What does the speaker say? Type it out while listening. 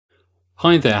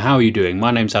Hi there, how are you doing?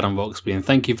 My name's Adam Roxby and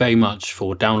thank you very much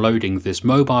for downloading this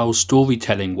mobile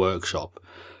storytelling workshop.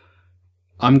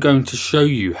 I'm going to show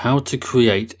you how to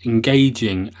create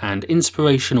engaging and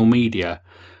inspirational media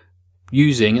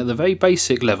using, at the very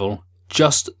basic level,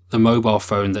 just the mobile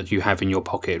phone that you have in your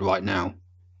pocket right now.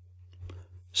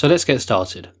 So let's get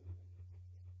started.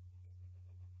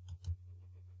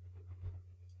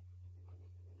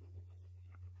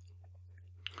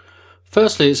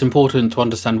 Firstly, it's important to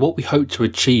understand what we hope to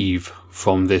achieve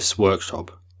from this workshop.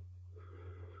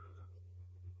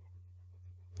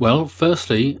 Well,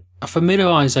 firstly, a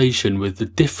familiarisation with the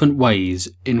different ways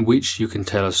in which you can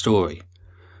tell a story.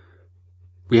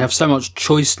 We have so much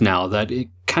choice now that it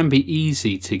can be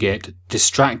easy to get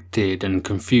distracted and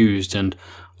confused and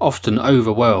often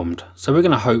overwhelmed, so we're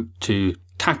going to hope to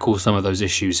tackle some of those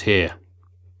issues here.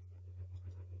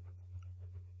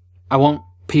 I want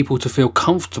people to feel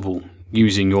comfortable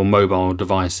using your mobile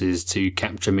devices to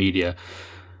capture media.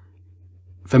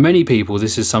 For many people,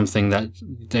 this is something that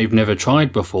they've never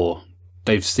tried before.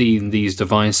 They've seen these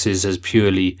devices as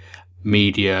purely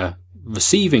media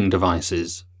receiving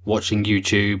devices, watching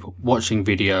YouTube, watching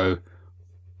video,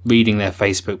 reading their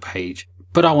Facebook page.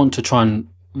 But I want to try and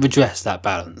redress that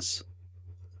balance.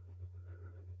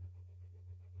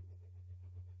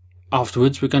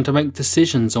 Afterwards, we're going to make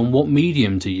decisions on what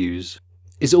medium to use.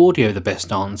 Is audio the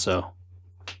best answer?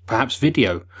 Perhaps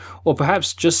video, or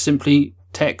perhaps just simply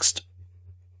text.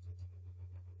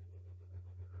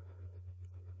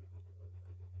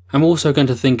 I'm also going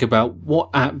to think about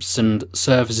what apps and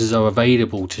services are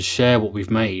available to share what we've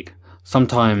made.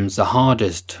 Sometimes the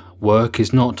hardest work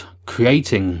is not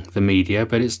creating the media,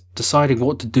 but it's deciding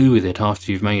what to do with it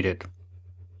after you've made it.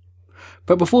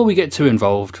 But before we get too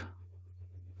involved,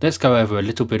 let's go over a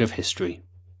little bit of history.